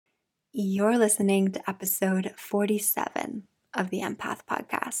You're listening to episode 47 of the Empath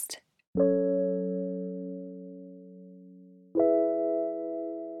Podcast.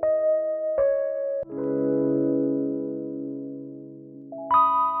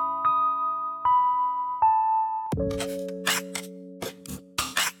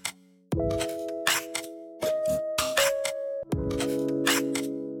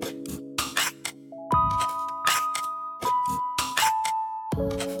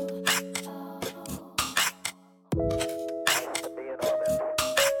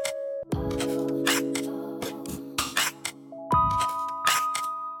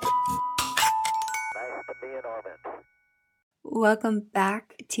 Welcome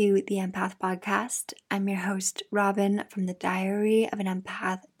back to the Empath Podcast. I'm your host, Robin from the Diary of an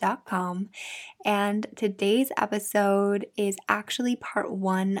Empath.com, and today's episode is actually part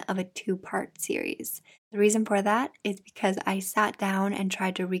one of a two-part series. The reason for that is because I sat down and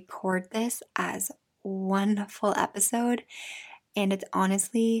tried to record this as one full episode, and it's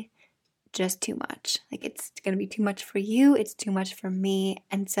honestly just too much. It's going to be too much for you, it's too much for me,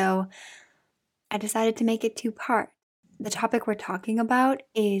 and so I decided to make it two-part. The topic we're talking about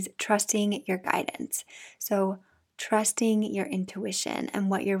is trusting your guidance. So, trusting your intuition and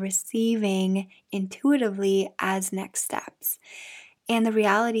what you're receiving intuitively as next steps. And the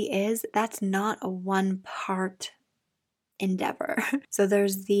reality is that's not a one-part endeavor. So,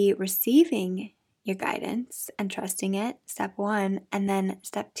 there's the receiving your guidance and trusting it, step one, and then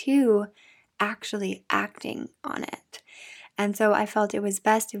step two, actually acting on it. And so I felt it was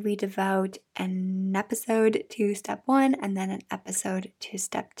best if we devote an episode to step one and then an episode to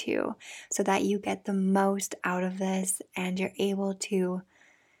step two so that you get the most out of this and you're able to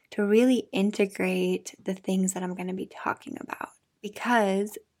really integrate the things that I'm going to be talking about.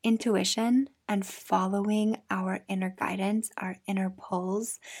 Because intuition and following our inner guidance, our inner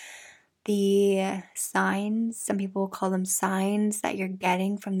pulls, the signs, some people call them signs that you're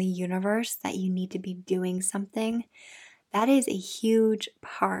getting from the universe that you need to be doing something, that is a huge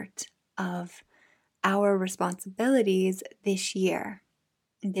part of our responsibilities this year.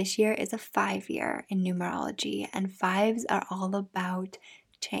 This year is a 5-year in numerology, and 5s are all about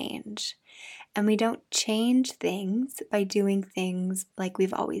change. And we don't change things by doing things like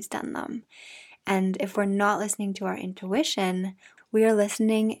we've always done them. And if we're not listening to our intuition, we are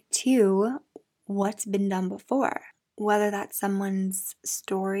listening to what's been done before, whether that's someone's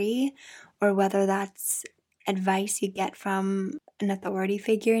story or whether that's advice you get from an authority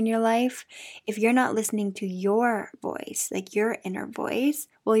figure in your life. If you're not listening to your voice, like your inner voice,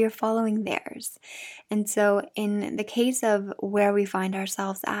 well, you're following theirs. And so in the case of where we find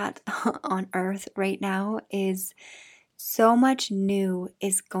ourselves at on earth right now is so much new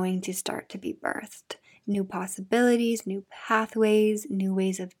is going to start to be birthed. New possibilities, new pathways, new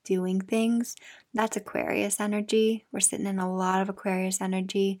ways of doing things. That's Aquarius energy. We're sitting in a lot of Aquarius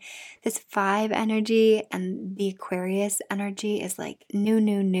energy. This 5 energy and the Aquarius energy is like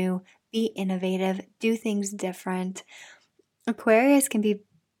new. Be innovative, do things different. Aquarius can be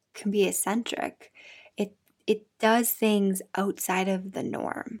eccentric. It does things outside of the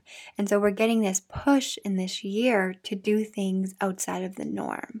norm. And so we're getting this push in this year to do things outside of the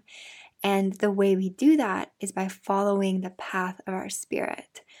norm. And the way we do that is by following the path of our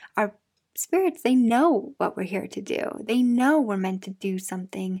spirit. Our spirits, they know what we're here to do. They know we're meant to do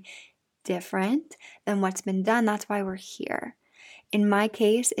something different than what's been done. That's why we're here. In my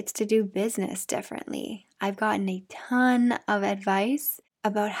case, it's to do business differently. I've gotten a ton of advice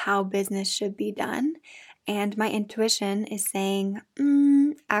about how business should be done. And my intuition is saying,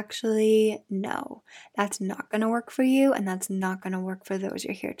 actually, no, that's not going to work for you, and that's not going to work for those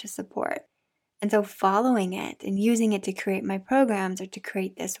you're here to support. And so following it and using it to create my programs or to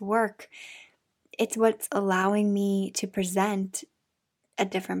create this work, it's what's allowing me to present a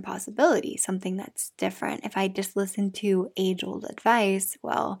different possibility, something that's different. If I just listened to age-old advice,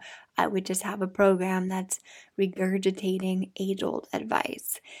 well, I would just have a program that's regurgitating age-old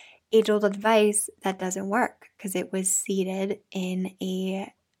advice. Age-old advice that doesn't work because it was seated in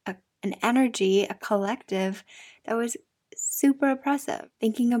an energy, a collective that was super oppressive.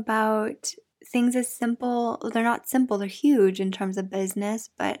 Thinking about things as simple, they're not simple, they're huge in terms of business,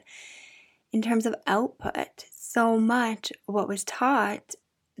 but in terms of output, so much what was taught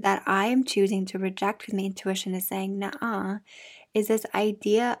that I am choosing to reject because my intuition is saying, nah, is this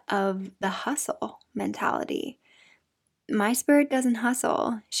idea of the hustle mentality. My spirit doesn't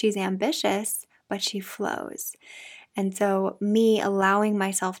hustle. She's ambitious, but she flows. And so me allowing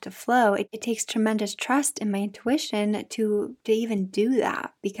myself to flow, it takes tremendous trust in my intuition to even do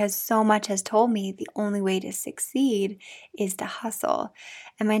that, because so much has told me the only way to succeed is to hustle.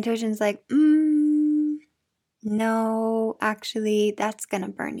 And my intuition's like, no, actually, that's going to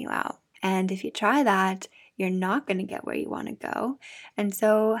burn you out. And if you try that, you're not going to get where you want to go. And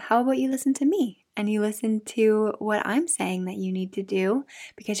so, how about you listen to me and you listen to what I'm saying that you need to do,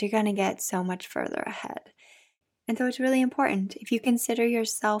 because you're going to get so much further ahead. And so, it's really important. If you consider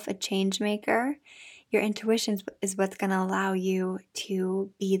yourself a change maker, your intuition is what's going to allow you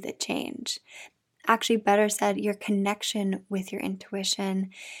to be the change. Actually, better said, your connection with your intuition,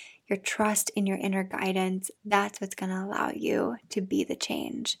 your trust in your inner guidance, that's what's going to allow you to be the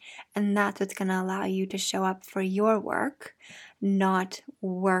change. And that's what's going to allow you to show up for your work, not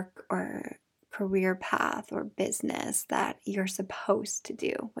work or career path or business that you're supposed to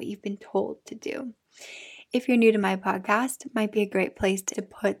do, what you've been told to do. If you're new to my podcast, it might be a great place to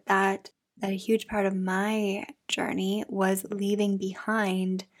put that a huge part of my journey was leaving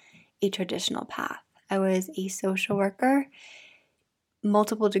behind a traditional path. I was a social worker,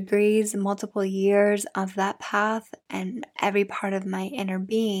 multiple degrees, multiple years of that path, and every part of my inner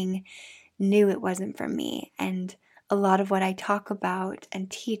being knew it wasn't for me. And a lot of what I talk about and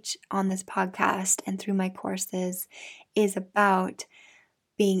teach on this podcast and through my courses is about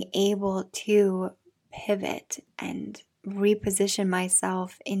being able to pivot and reposition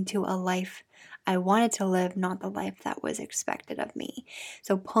myself into a life I wanted to live, not the life that was expected of me.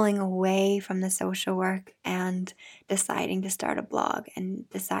 So pulling away from the social work and deciding to start a blog and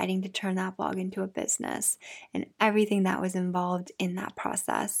deciding to turn that blog into a business and everything that was involved in that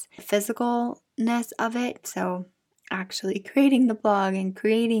process. The physicalness of it, so actually creating the blog and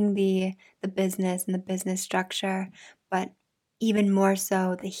creating the business and the business structure, but even more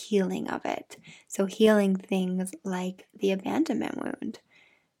so the healing of it. So healing things like the abandonment wound.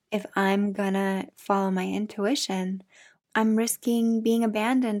 If I'm gonna follow my intuition, I'm risking being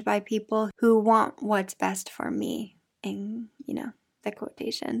abandoned by people who want what's best for me, in, the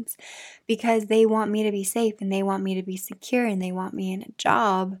quotations, because they want me to be safe and they want me to be secure and they want me in a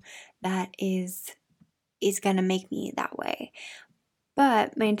job that is gonna make me that way.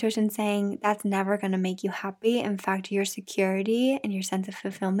 But my intuition's saying that's never going to make you happy. In fact, your security and your sense of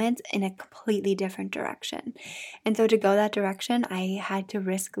fulfillment in a completely different direction. And so to go that direction, I had to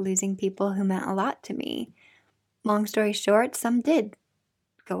risk losing people who meant a lot to me. Long story short, some did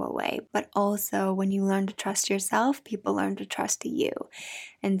go away. But also, when you learn to trust yourself, people learn to trust you.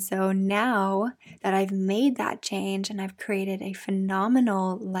 And so now that I've made that change and I've created a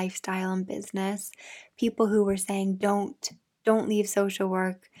phenomenal lifestyle and business, people who were saying, don't leave social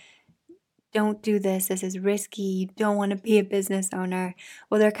work. Don't do this. This is risky. You don't want to be a business owner.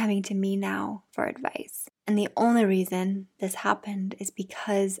 Well, they're coming to me now for advice. And the only reason this happened is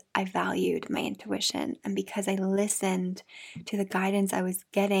because I valued my intuition and because I listened to the guidance I was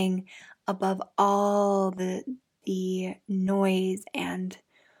getting above all the noise and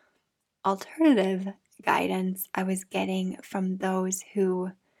alternative guidance I was getting from those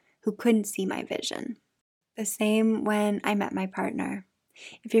who couldn't see my vision. The same when I met my partner.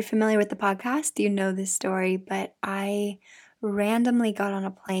 If you're familiar with the podcast, you know this story, but I randomly got on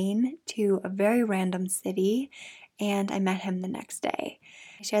a plane to a very random city and I met him the next day.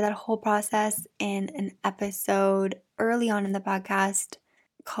 I share that whole process in an episode early on in the podcast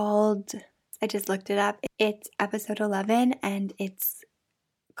called, I just looked it up, it's episode 11 and it's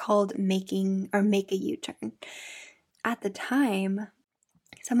called Make a U-Turn. At the time,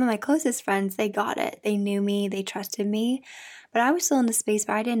 some of my closest friends, they got it. They knew me, they trusted me, but I was still in the space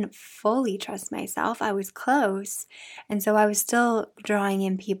where I didn't fully trust myself. I was close, and so I was still drawing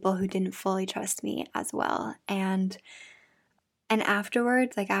in people who didn't fully trust me as well. And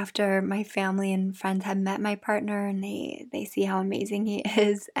afterwards, like after my family and friends had met my partner and they see how amazing he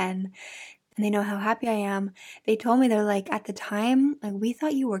is and they know how happy I am, they told me, they're like, at the time, like, we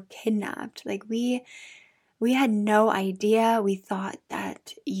thought you were kidnapped. Like, we had no idea. We thought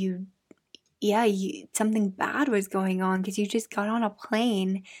that something bad was going on because you just got on a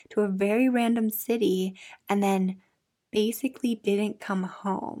plane to a very random city and then basically didn't come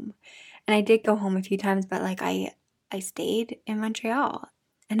home. And I did go home a few times, but like I stayed in Montreal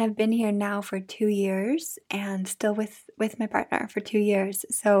and I've been here now for 2 years and still with my partner for 2 years.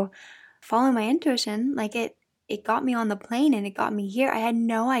 So following my intuition, like it got me on the plane and it got me here. I had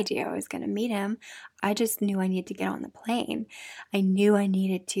no idea I was going to meet him. I just knew I needed to get on the plane. I knew I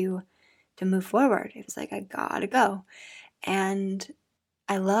needed to move forward. It was like, I gotta go. And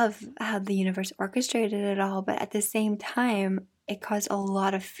I love how the universe orchestrated it all, but at the same time, it caused a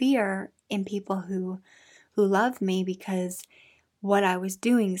lot of fear in people who who loved me because what I was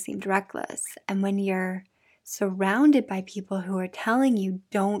doing seemed reckless. And when you're surrounded by people who are telling you,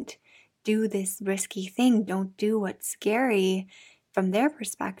 don't do this risky thing, don't do what's scary from their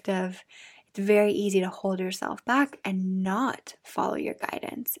perspective, it's very easy to hold yourself back and not follow your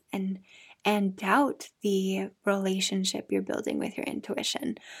guidance and doubt the relationship you're building with your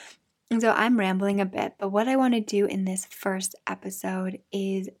intuition. And so I'm rambling a bit, but what I want to do in this first episode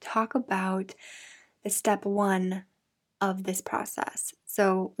is talk about the step one of this process.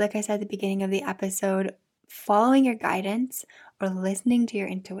 So, like I said at the beginning of the episode, following your guidance or listening to your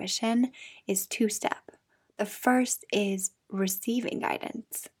intuition is two-step. The first is receiving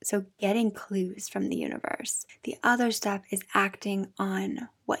guidance, so getting clues from the universe. The other step is acting on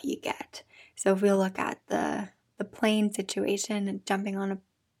what you get. So if we look at the plane situation and jumping on a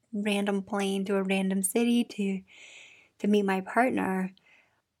random plane to a random city to meet my partner,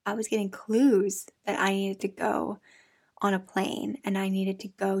 I was getting clues that I needed to go on a plane and I needed to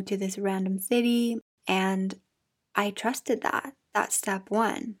go to this random city, and I trusted that. That's step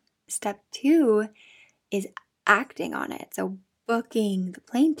one. Step two is acting on it. So booking the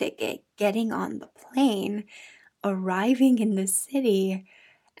plane ticket, getting on the plane, arriving in the city,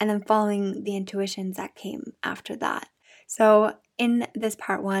 and then following the intuitions that came after that. So in this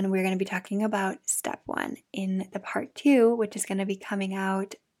part one, we're going to be talking about step one. In the part two, which is going to be coming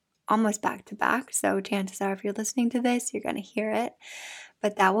out almost back to back, so chances are if you're listening to this, you're going to hear it,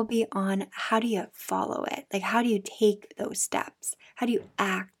 but that will be on how do you follow it? Like, how do you take those steps? How do you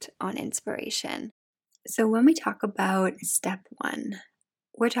act on inspiration? So when we talk about step one,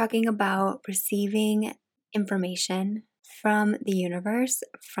 we're talking about receiving information from the universe,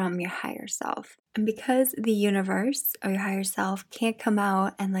 from your higher self. And because the universe or your higher self can't come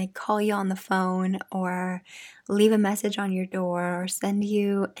out and like call you on the phone or leave a message on your door or send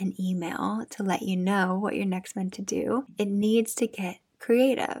you an email to let you know what you're next meant to do, it needs to get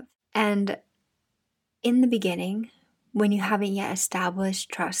creative. And in the beginning, when you haven't yet established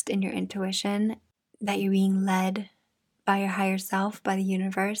trust in your intuition, that you're being led by your higher self, by the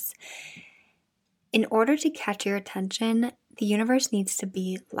universe, in order to catch your attention, the universe needs to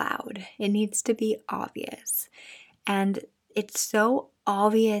be loud. It needs to be obvious. And it's so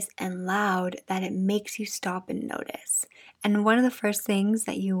obvious and loud that it makes you stop and notice. And one of the first things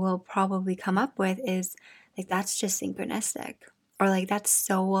that you will probably come up with is like, that's just synchronistic. Or like, that's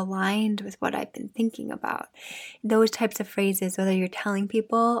so aligned with what I've been thinking about. Those types of phrases, whether you're telling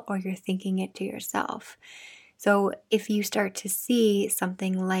people or you're thinking it to yourself. So if you start to see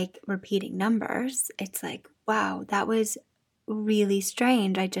something like repeating numbers, it's like, wow, that was really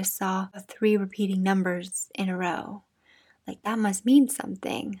strange. I just saw 3 repeating numbers in a row. Like, that must mean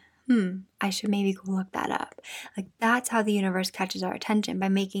something. I should maybe go look that up. Like, that's how the universe catches our attention, by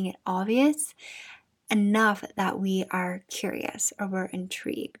making it obvious enough that we are curious or we're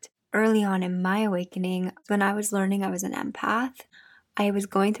intrigued. Early on in my awakening, when I was learning I was an empath, I was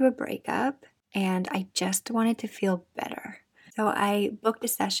going through a breakup and I just wanted to feel better. So I booked a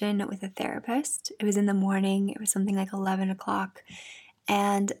session with a therapist. It was in the morning. It was something like 11 o'clock.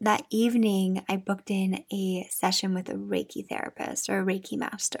 And that evening, I booked in a session with a Reiki therapist or a Reiki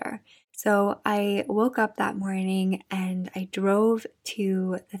master. So I woke up that morning and I drove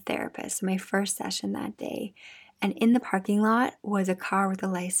to the therapist, my first session that day. And in the parking lot was a car with a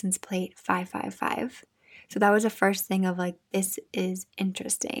license plate 555. So that was the first thing of like, this is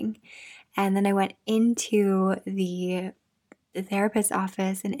interesting. And then I went into the therapist's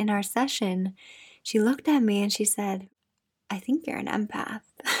office, and in our session, she looked at me and she said, I think you're an empath.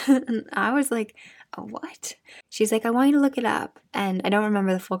 And I was like, oh, what? She's like, I want you to look it up. And I don't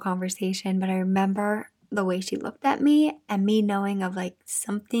remember the full conversation, but I remember the way she looked at me and me knowing of like,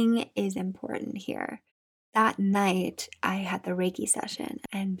 something is important here. That night, I had the Reiki session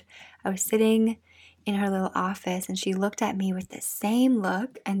and I was sitting in her little office and she looked at me with the same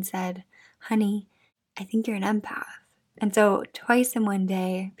look and said, honey, I think you're an empath. And so twice in one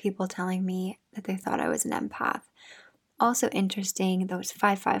day, people telling me that they thought I was an empath. Also interesting, those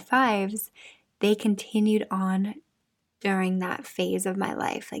 555s, they continued on during that phase of my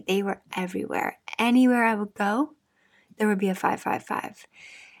life. Like, they were everywhere. Anywhere I would go, there would be a 555.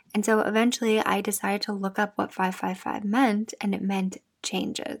 And so eventually I decided to look up what 555 meant, and it meant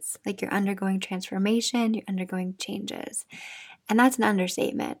changes. Like, you're undergoing transformation, you're undergoing changes. And that's an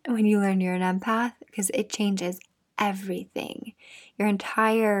understatement when you learn you're an empath, because it changes everything. Your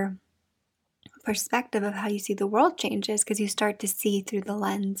entire perspective of how you see the world changes because you start to see through the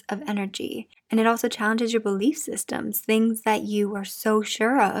lens of energy. And it also challenges your belief systems. Things that you were so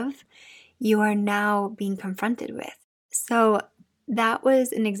sure of, you are now being confronted with. So that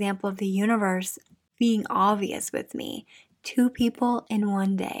was an example of the universe being obvious with me. Two people in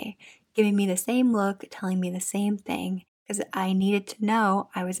one day giving me the same look, telling me the same thing, because I needed to know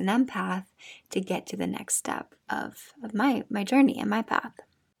I was an empath to get to the next step of my journey and my path.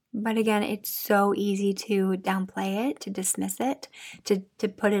 But again, it's so easy to downplay it, to dismiss it, to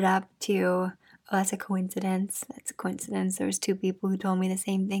put it up to, oh, that's a coincidence. That's a coincidence. There was two people who told me the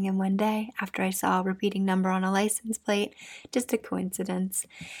same thing in one day after I saw a repeating number on a license plate. Just a coincidence.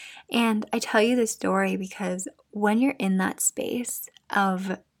 And I tell you this story because when you're in that space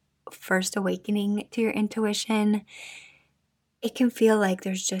of first awakening to your intuition, it can feel like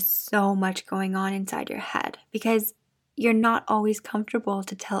there's just so much going on inside your head because you're not always comfortable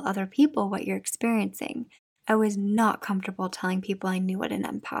to tell other people what you're experiencing. I was not comfortable telling people I knew what an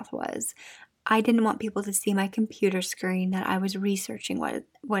empath was. I didn't want people to see my computer screen that I was researching what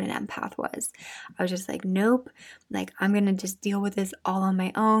an empath was. I was just like, nope, like I'm going to just deal with this all on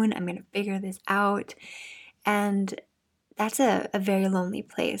my own. I'm going to figure this out. And that's a very lonely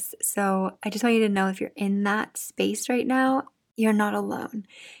place. So I just want you to know if you're in that space right now, you're not alone,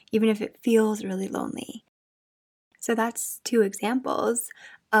 even if it feels really lonely. So that's two examples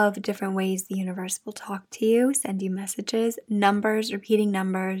of different ways the universe will talk to you, send you messages, numbers, repeating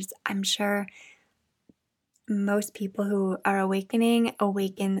numbers. I'm sure most people who are awakening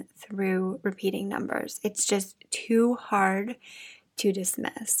awaken through repeating numbers. It's just too hard to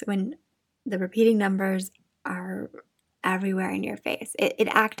dismiss when the repeating numbers are everywhere in your face. It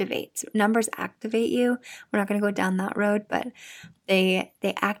activates. Numbers activate you. We're not going to go down that road, but they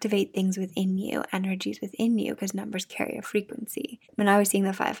activate things within you, energies within you, because numbers carry a frequency. When I was seeing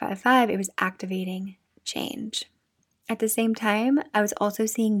the 555, it was activating change. At the same time, I was also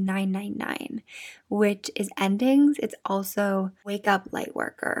seeing 999, which is endings. It's also wake up light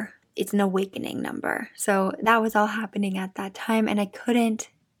worker. It's an awakening number. So that was all happening at that time, and I couldn't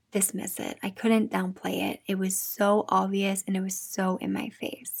dismiss it. I couldn't downplay it. It was so obvious and it was so in my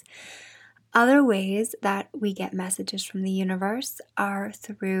face. Other ways that we get messages from the universe are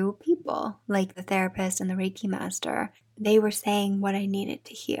through people, like the therapist and the Reiki master. They were saying what I needed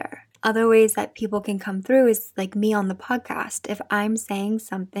to hear. Other ways that people can come through is like me on the podcast. If I'm saying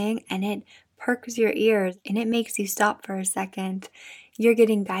something and it perks your ears and it makes you stop for a second, you're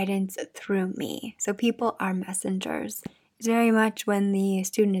getting guidance through me. So people are messengers. It's very much when the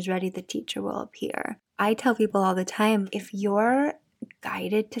student is ready, the teacher will appear. I tell people all the time, if you're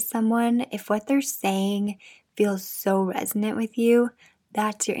guided to someone, if what they're saying feels so resonant with you,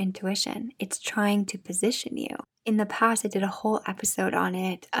 that's your intuition. It's trying to position you. In the past, I did a whole episode on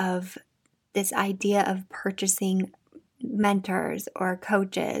it of this idea of purchasing mentors or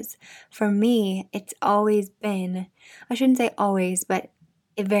coaches. For me, it's always been, I shouldn't say always, but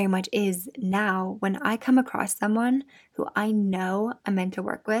it very much is now. When I come across someone who I know I'm meant to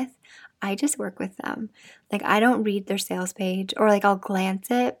work with, I just work with them. Like I don't read their sales page or like I'll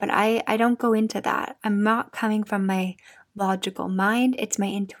glance it, but I don't go into that. I'm not coming from my logical mind. It's my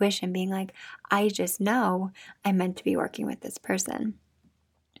intuition being like, I just know I'm meant to be working with this person.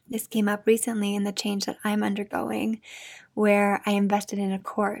 This came up recently in the change that I'm undergoing where I invested in a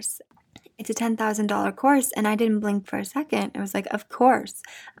course. It's a $10,000 course and I didn't blink for a second. It was like, of course,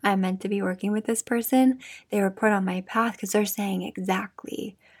 I'm meant to be working with this person. They were put on my path because they're saying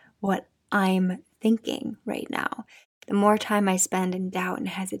exactly what I'm thinking right now. The more time I spend in doubt and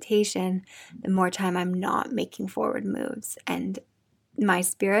hesitation, the more time I'm not making forward moves. And my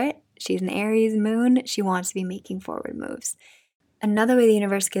spirit, she's an Aries moon, she wants to be making forward moves. Another way the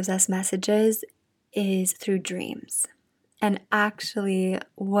universe gives us messages is through dreams. And actually,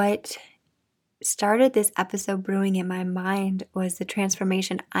 what started this episode brewing in my mind was the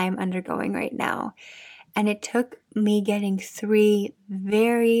transformation I'm undergoing right now. And it took me getting 3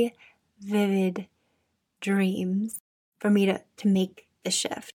 very vivid dreams for me to make the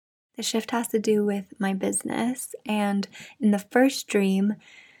shift. The shift has to do with my business. And in the first dream,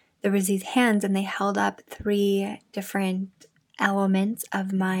 there was these hands and they held up 3 different elements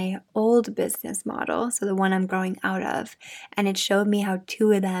of my old business model. So the one I'm growing out of. And it showed me how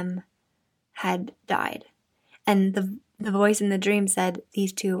 2 of them had died. And the voice in the dream said,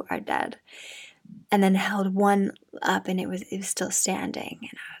 these 2 are dead. And then held one up and it was still standing.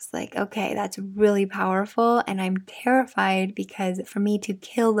 And I was like, okay, that's really powerful. And I'm terrified because for me to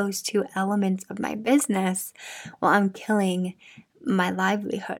kill those 2 elements of my business, well, I'm killing my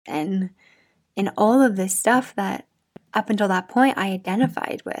livelihood and all of this stuff that up until that point I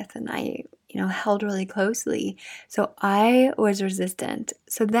identified with and I held really closely. So I was resistant.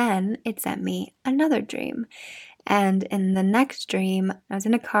 So then it sent me another dream. And in the next dream, I was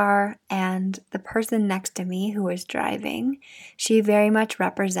in a car, and the person next to me who was driving, she very much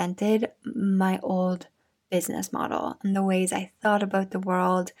represented my old business model and the ways I thought about the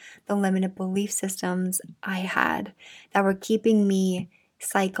world, the limited belief systems I had that were keeping me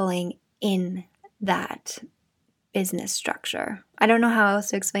cycling in that business structure. I don't know how else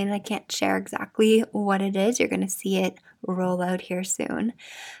to explain it. I can't share exactly what it is. You're going to see it roll out here soon.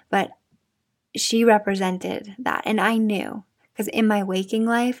 But she represented that. And I knew, because in my waking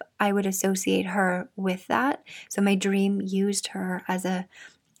life, I would associate her with that. So my dream used her as a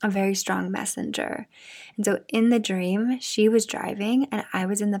very strong messenger. And so in the dream, she was driving and I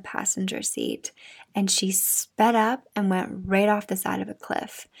was in the passenger seat. And she sped up and went right off the side of a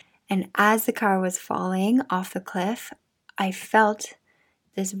cliff. And as the car was falling off the cliff, I felt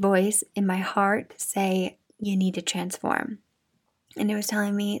this voice in my heart say, "You need to transform." And it was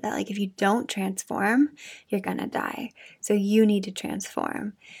telling me that, like, if you don't transform, you're gonna die. So you need to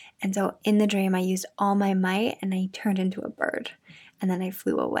transform. And so in the dream, I used all my might and I turned into a bird. And then I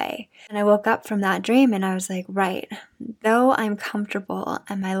flew away. And I woke up from that dream and I was like, right, though I'm comfortable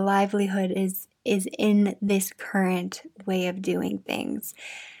and my livelihood is in this current way of doing things,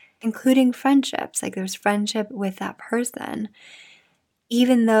 including friendships, like there's friendship with that person,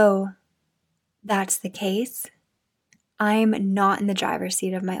 even though that's the case, I'm not in the driver's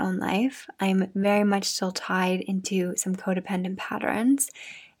seat of my own life. I'm very much still tied into some codependent patterns.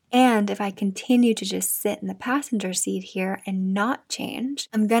 And if I continue to just sit in the passenger seat here and not change,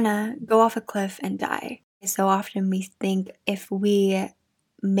 I'm gonna go off a cliff and die. So often we think if we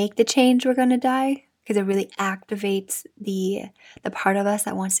make the change, we're gonna die because it really activates the part of us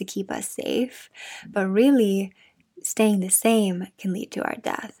that wants to keep us safe. But really, staying the same can lead to our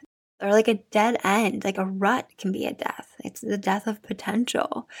death. Or like a dead end, like a rut can be a death. It's the death of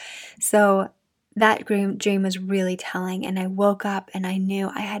potential. So that dream was really telling, and I woke up and I knew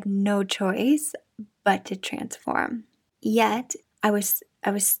I had no choice but to transform. Yet I was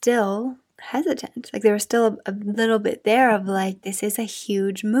still hesitant. Like there was still a little bit there of like, this is a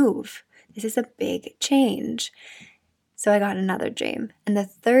huge move. This is a big change. So I got another dream, and the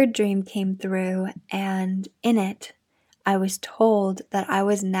third dream came through, and in it, I was told that I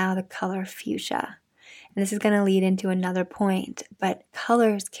was now the color fuchsia. And this is going to lead into another point, but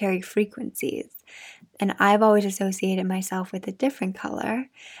colors carry frequencies. And I've always associated myself with a different color.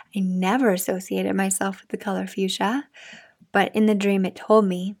 I never associated myself with the color fuchsia, but in the dream it told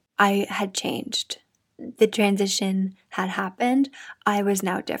me I had changed. The transition had happened. I was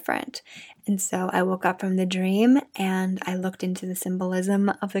now different. And so I woke up from the dream and I looked into the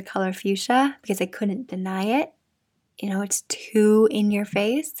symbolism of the color fuchsia because I couldn't deny it. You know, it's too in your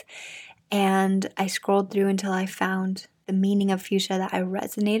face. And I scrolled through until I found the meaning of fuchsia that I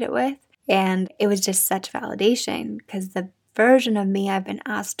resonated with. And it was just such validation because the version of me I've been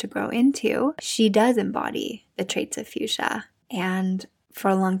asked to grow into, she does embody the traits of fuchsia. And for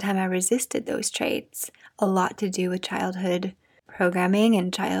a long time, I resisted those traits, a lot to do with childhood programming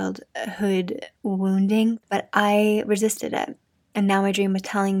and childhood wounding, but I resisted it. And now my dream was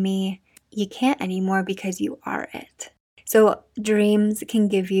telling me, you can't anymore because you are it. So dreams can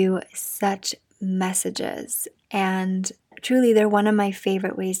give you such messages, and truly they're one of my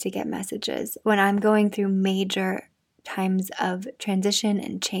favorite ways to get messages. When I'm going through major times of transition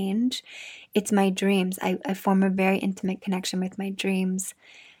and change, it's my dreams. I form a very intimate connection with my dreams.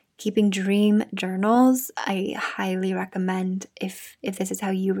 Keeping dream journals, I highly recommend if this is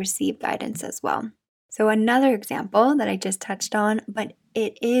how you receive guidance as well. So another example that I just touched on, but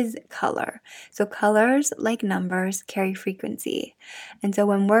it is color. So colors, like numbers, carry frequency. And so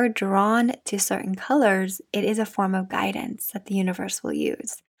when we're drawn to certain colors, it is a form of guidance that the universe will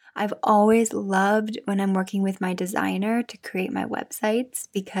use. I've always loved when I'm working with my designer to create my websites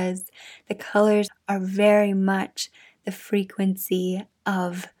because the colors are very much the frequency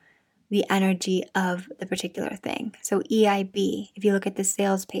of the energy of the particular thing. So EIB, if you look at the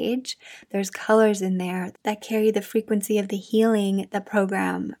sales page, there's colors in there that carry the frequency of the healing the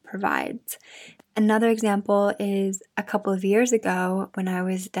program provides. Another example is a couple of years ago when I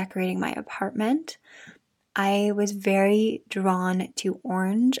was decorating my apartment, I was very drawn to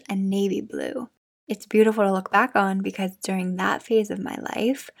orange and navy blue. It's beautiful to look back on because during that phase of my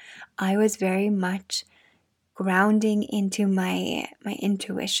life, I was very much grounding into my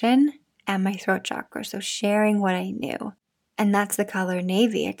intuition and my throat chakra, so sharing what I knew. And that's the color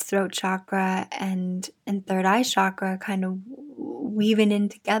navy. It's throat chakra and third eye chakra kind of weaving in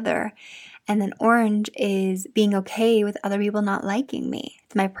together. And then orange is being okay with other people not liking me.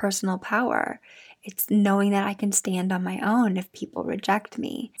 It's my personal power. It's knowing that I can stand on my own if people reject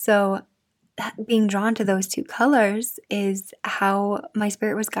me. So being drawn to those two colors is how my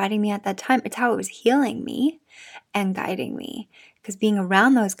spirit was guiding me at that time. It's how it was healing me and guiding me, because being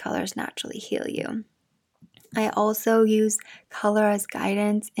around those colors naturally heal you. I also use color as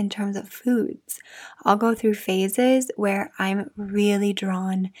guidance in terms of foods. I'll go through phases where I'm really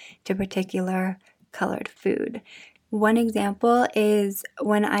drawn to particular colored food. One example is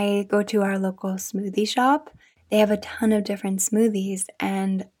when I go to our local smoothie shop. They have a ton of different smoothies,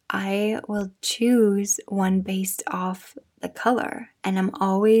 and I will choose one based off the color. And I'm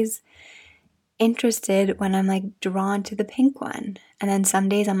always interested when I'm like drawn to the pink one. And then some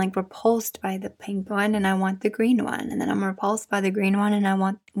days I'm like repulsed by the pink one and I want the green one. And then I'm repulsed by the green one and I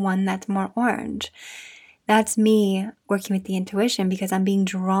want one that's more orange. That's me working with the intuition because I'm being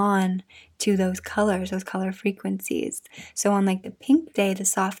drawn to those colors, those color frequencies. So on like the pink day, the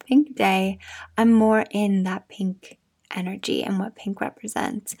soft pink day, I'm more in that pink energy and what pink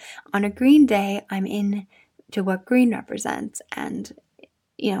represents. On a green day, I'm in to what green represents, and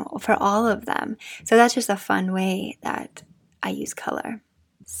for all of them. So that's just a fun way that I use color.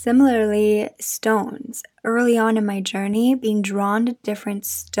 Similarly, stones. Early on in my journey, being drawn to different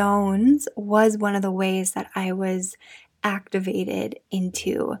stones was one of the ways that I was activated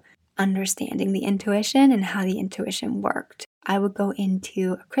into understanding the intuition and how the intuition worked. I would go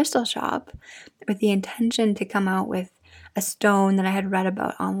into a crystal shop with the intention to come out with a stone that I had read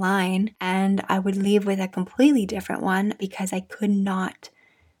about online, and I would leave with a completely different one because I could not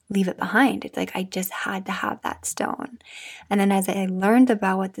leave it behind. It's like I just had to have that stone. And then as I learned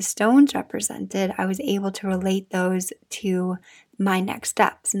about what the stones represented, I was able to relate those to my next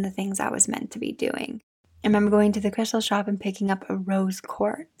steps and the things I was meant to be doing. I remember going to the crystal shop and picking up a rose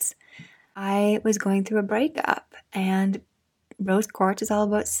quartz. I was going through a breakup, and rose quartz is all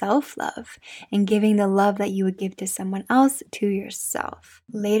about self-love and giving the love that you would give to someone else to yourself.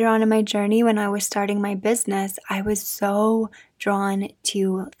 Later on in my journey, when I was starting my business, I was so drawn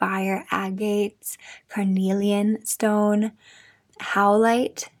to fire agates, carnelian stone,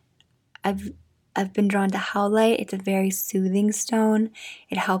 howlite. I've been drawn to howlite. It's a very soothing stone.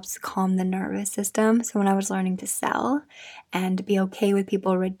 It helps calm the nervous system. So when I was learning to sell and be okay with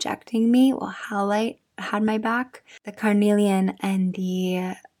people rejecting me, well, howlite had my back. The carnelian and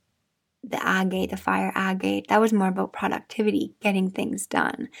the agate, the fire agate, that was more about productivity, getting things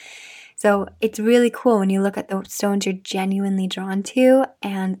done. So it's really cool when you look at the stones you're genuinely drawn to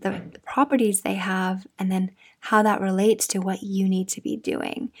and the properties they have, and then how that relates to what you need to be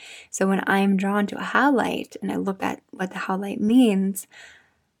doing. So when I'm drawn to a howlite and I look at what the howlite means,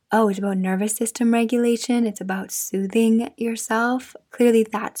 oh, it's about nervous system regulation. It's about soothing yourself. Clearly,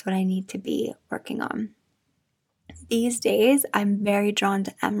 that's what I need to be working on. These days, I'm very drawn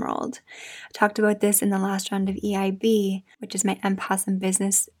to emerald. I talked about this in the last round of EIB, which is my Empaths in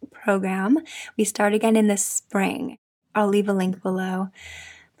Business program. We start again in the spring. I'll leave a link below.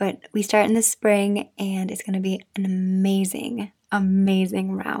 But we start in the spring, and it's going to be an amazing,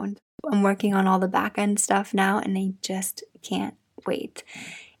 amazing round. I'm working on all the back end stuff now, and I just can't wait.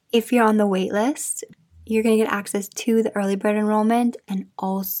 If you're on the wait list, you're going to get access to the early bird enrollment and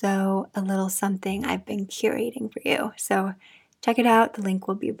also a little something I've been curating for you. So check it out. The link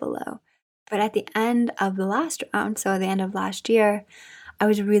will be below. But at the end of the last round, so the end of last year, I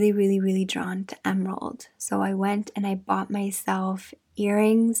was really, really, really drawn to emerald. So I went and I bought myself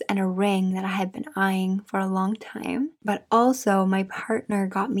earrings and a ring that I had been eyeing for a long time. But also my partner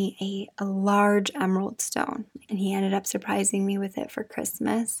got me a large emerald stone, and he ended up surprising me with it for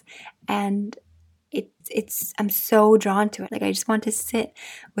Christmas. And I'm so drawn to it. Like, I just want to sit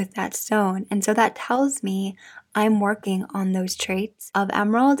with that stone. And so that tells me I'm working on those traits of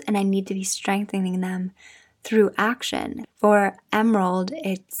emerald, and I need to be strengthening them through action. For emerald,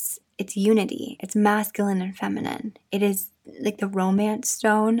 it's unity. It's masculine and feminine. It is like the romance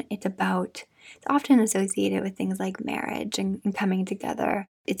stone. It's often associated with things like marriage and coming together.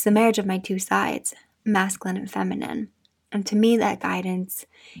 It's the marriage of my two sides, masculine and feminine. And to me, that guidance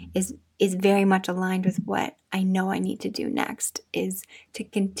is very much aligned with what I know I need to do next, is to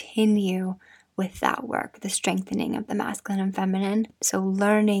continue with that work, the strengthening of the masculine and feminine. So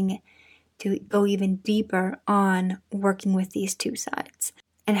learning to go even deeper on working with these two sides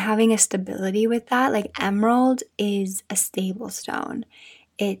and having a stability with that. Like, emerald is a stable stone.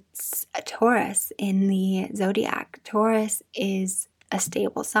 It's a Taurus in the zodiac. Taurus is a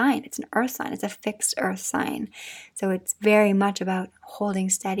stable sign. It's an earth sign. It's a fixed earth sign. So it's very much about holding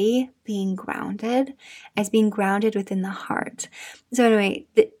steady, being grounded, as being grounded within the heart. So anyway,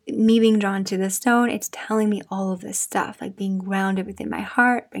 me being drawn to the stone, it's telling me all of this stuff, like being grounded within my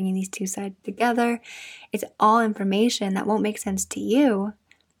heart, bringing these two sides together. It's all information that won't make sense to you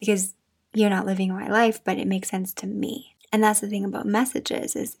because you're not living my life, but it makes sense to me. And that's the thing about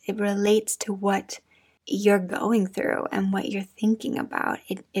messages, is it relates to what you're going through and what you're thinking about.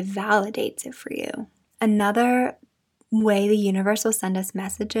 It validates it for you. Another way the universe will send us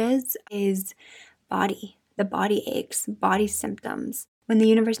messages is the body aches, body symptoms. When the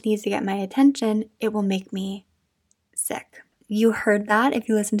universe needs to get my attention, it will make me sick. You heard that if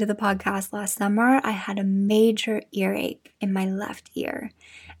you listened to the podcast last summer. I had a major earache in my left ear.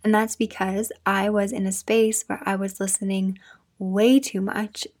 And that's because I was in a space where I was listening way too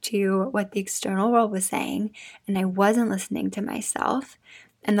much to what the external world was saying, and I wasn't listening to myself.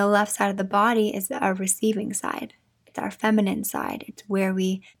 And the left side of the body is our receiving side. It's our feminine side. It's where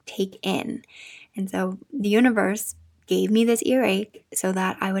we take in. And so the universe gave me this earache so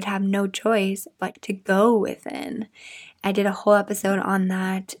that I would have no choice but to go within. I did a whole episode on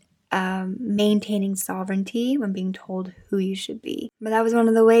that, maintaining sovereignty when being told who you should be. But that was one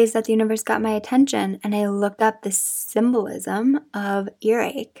of the ways that the universe got my attention. And I looked up the symbolism of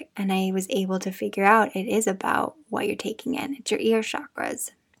earache, and I was able to figure out it is about what you're taking in. It's your ear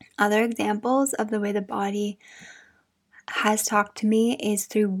chakras. Other examples of the way the body has talked to me is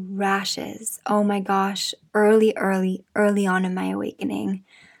through rashes. Oh my gosh, early on in my awakening,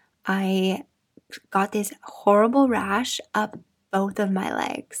 I got this horrible rash up both of my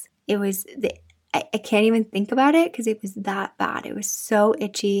legs. It was, I can't even think about it because it was that bad. It was so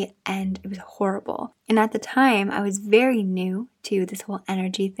itchy and it was horrible. And at the time, I was very new to this whole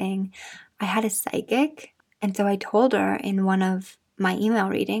energy thing. I had a psychic, and so I told her in one of my email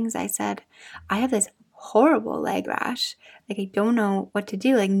readings, I said, I have this horrible leg rash. Like, I don't know what to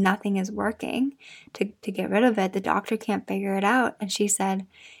do. Like, nothing is working to get rid of it. The doctor can't figure it out. And she said,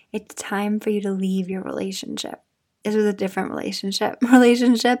 it's time for you to leave your relationship. This was a different relationship.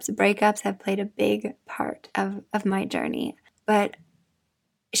 Relationships, breakups have played a big part of my journey. But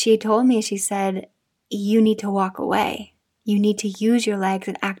she told me, she said, you need to walk away. You need to use your legs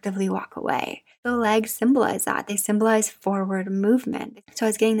and actively walk away. The legs symbolize that. They symbolize forward movement. So I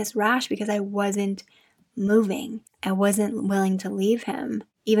was getting this rash because I wasn't moving. I wasn't willing to leave him.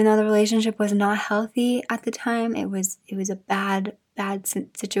 Even though the relationship was not healthy at the time, it was a bad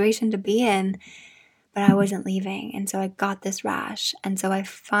situation to be in, but I wasn't leaving. And so I got this rash. And so I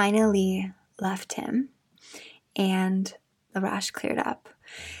finally left him and the rash cleared up.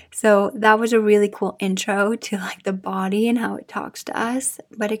 So that was a really cool intro to like the body and how it talks to us,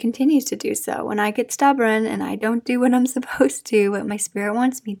 but it continues to do so. When I get stubborn and I don't do what I'm supposed to, what my spirit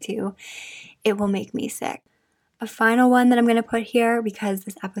wants me to, it will make me sick. A final one that I'm going to put here, because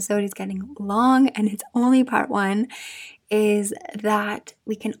this episode is getting long and it's only part 1, is that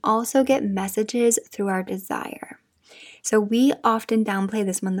we can also get messages through our desire. So we often downplay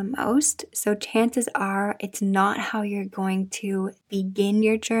this one the most. So chances are it's not how you're going to begin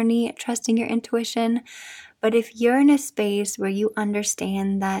your journey trusting your intuition. But if you're in a space where you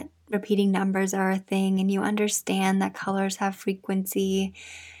understand that repeating numbers are a thing, and you understand that colors have frequency,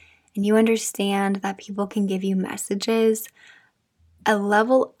 and you understand that people can give you messages, a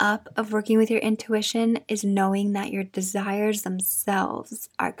level up of working with your intuition is knowing that your desires themselves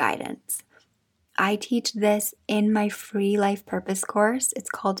are guidance. I teach this in my free life purpose course. It's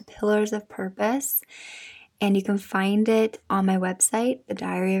called Pillars of Purpose, and you can find it on my website,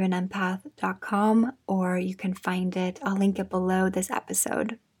 thediaryofanempath.com, or you can find it, I'll link it below this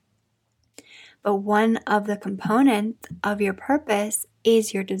episode. But one of the components of your purpose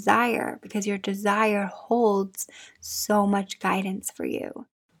is your desire, because your desire holds so much guidance for you.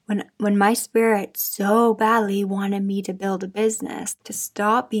 When my spirit so badly wanted me to build a business, to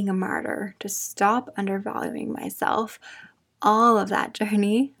stop being a martyr, to stop undervaluing myself, all of that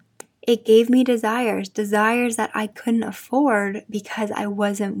journey, it gave me desires that I couldn't afford because I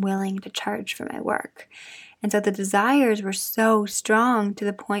wasn't willing to charge for my work. And so the desires were so strong to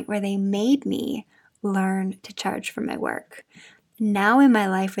the point where they made me learn to charge for my work. Now in my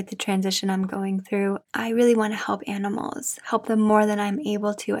life, with the transition I'm going through, I really want to help animals, help them more than I'm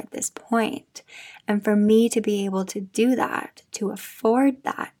able to at this point. And for me to be able to do that, to afford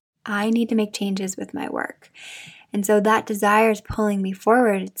that, I need to make changes with my work. And so that desire is pulling me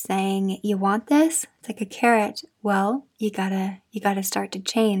forward. It's saying, you want this? It's like a carrot. Well, you gotta start to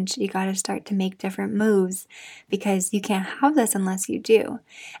change. You gotta start to make different moves, because you can't have this unless you do.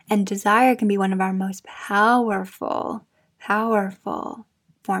 And desire can be one of our most powerful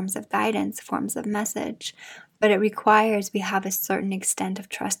forms of guidance, forms of message. But it requires we have a certain extent of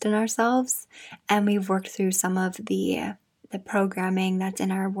trust in ourselves, and we've worked through some of the programming that's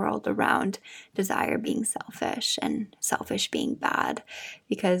in our world around desire being selfish and selfish being bad,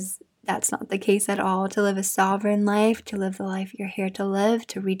 because that's not the case at all. To live a sovereign life, to live the life you're here to live,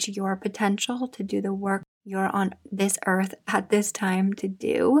 to reach your potential, to do the work you're on this earth at this time to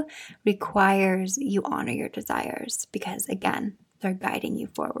do, requires you honor your desires because, again, they're guiding you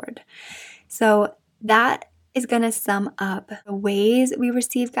forward. So that is going to sum up the ways we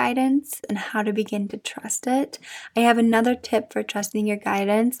receive guidance and how to begin to trust it. I have another tip for trusting your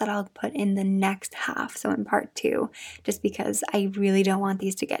guidance that I'll put in the next half, so in part 2, just because I really don't want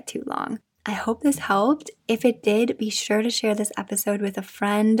these to get too long. I hope this helped. If it did, be sure to share this episode with a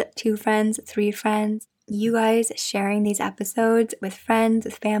friend, 2 friends, 3 friends. You guys sharing these episodes with friends,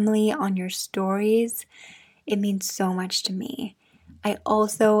 with family, on your stories, it means so much to me. I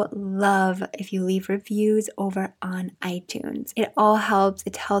also love if you leave reviews over on iTunes. It all helps.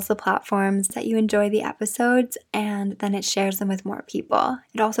 It tells the platforms that you enjoy the episodes, and then it shares them with more people.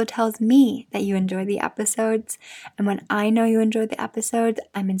 It also tells me that you enjoy the episodes, and when I know you enjoy the episodes,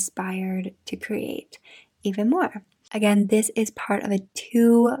 I'm inspired to create even more. Again, this is part of a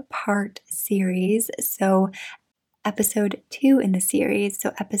 2-part series. So episode 2 in the series,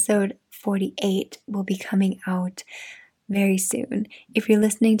 so episode 48, will be coming out very soon. If you're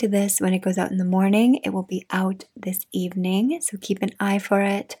listening to this when it goes out in the morning, it will be out this evening, so keep an eye for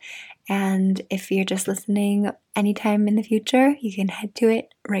it. And if you're just listening anytime in the future, you can head to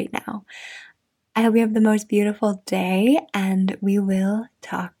it right now. I hope you have the most beautiful day, and we will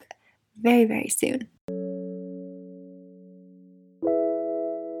talk very, very soon.